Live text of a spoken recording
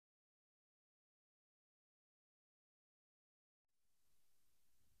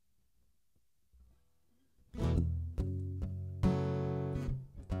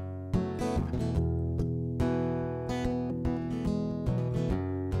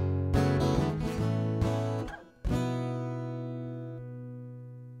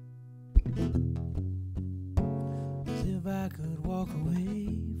walk away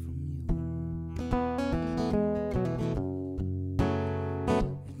from you.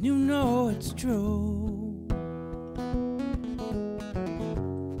 And you know it's true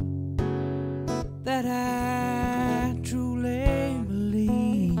that I truly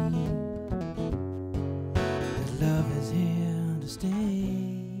believe that love is here to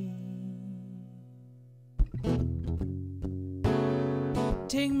stay.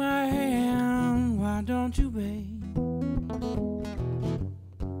 Take my hand, why don't you, babe?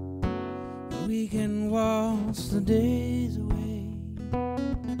 We can waltz the days away.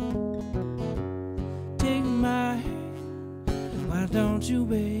 Take my hand, why don't you,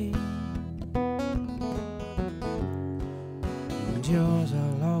 babe? And yours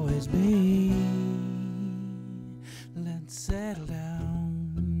I'll always be. Let's settle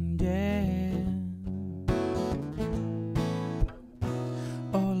down, yeah.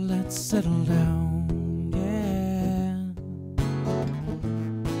 Oh, let's settle down, yeah.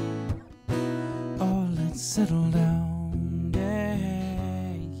 Oh, let's settle down, yeah,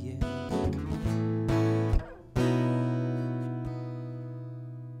 yeah.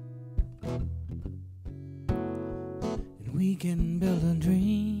 And we can build a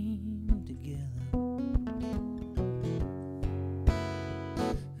dream together.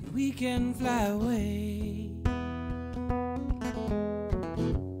 And we can fly away.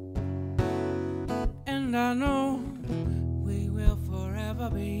 And I know we will forever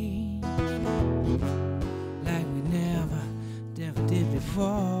be like we never did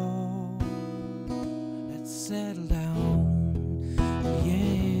before. Let's settle down,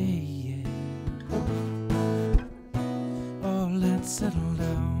 yeah, yeah. Oh, let's settle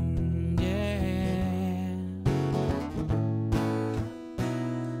down, yeah.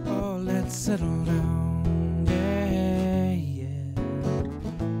 Oh, let's settle down, yeah, yeah.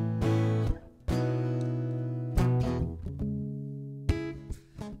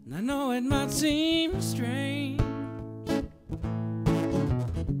 And I know it might seem strange for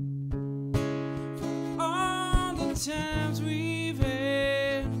all the times we've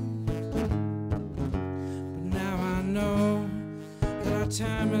had, but now I know that our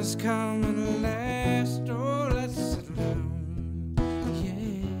time has come at last. Oh, let's settle down,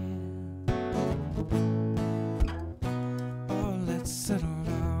 yeah. Oh, let's settle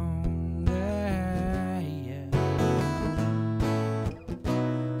down, yeah, yeah.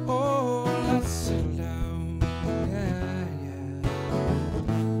 Oh, let's settle down, yeah, yeah.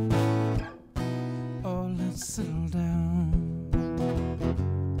 Oh, let's settle down.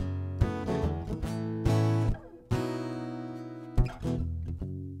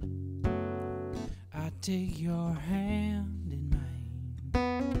 I take your hand in mine.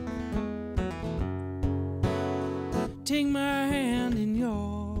 Take my hand in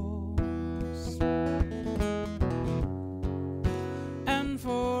yours. And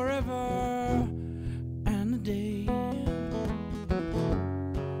forever and a day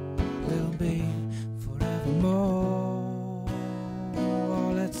will be forevermore.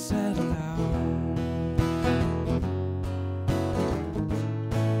 Oh, let's settle down.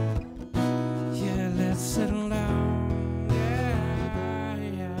 Yeah, let's settle down. Yeah,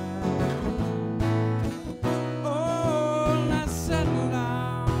 yeah. Oh, let's settle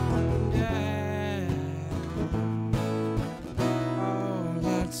down. Yeah. Oh,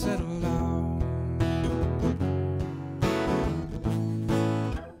 let's settle down.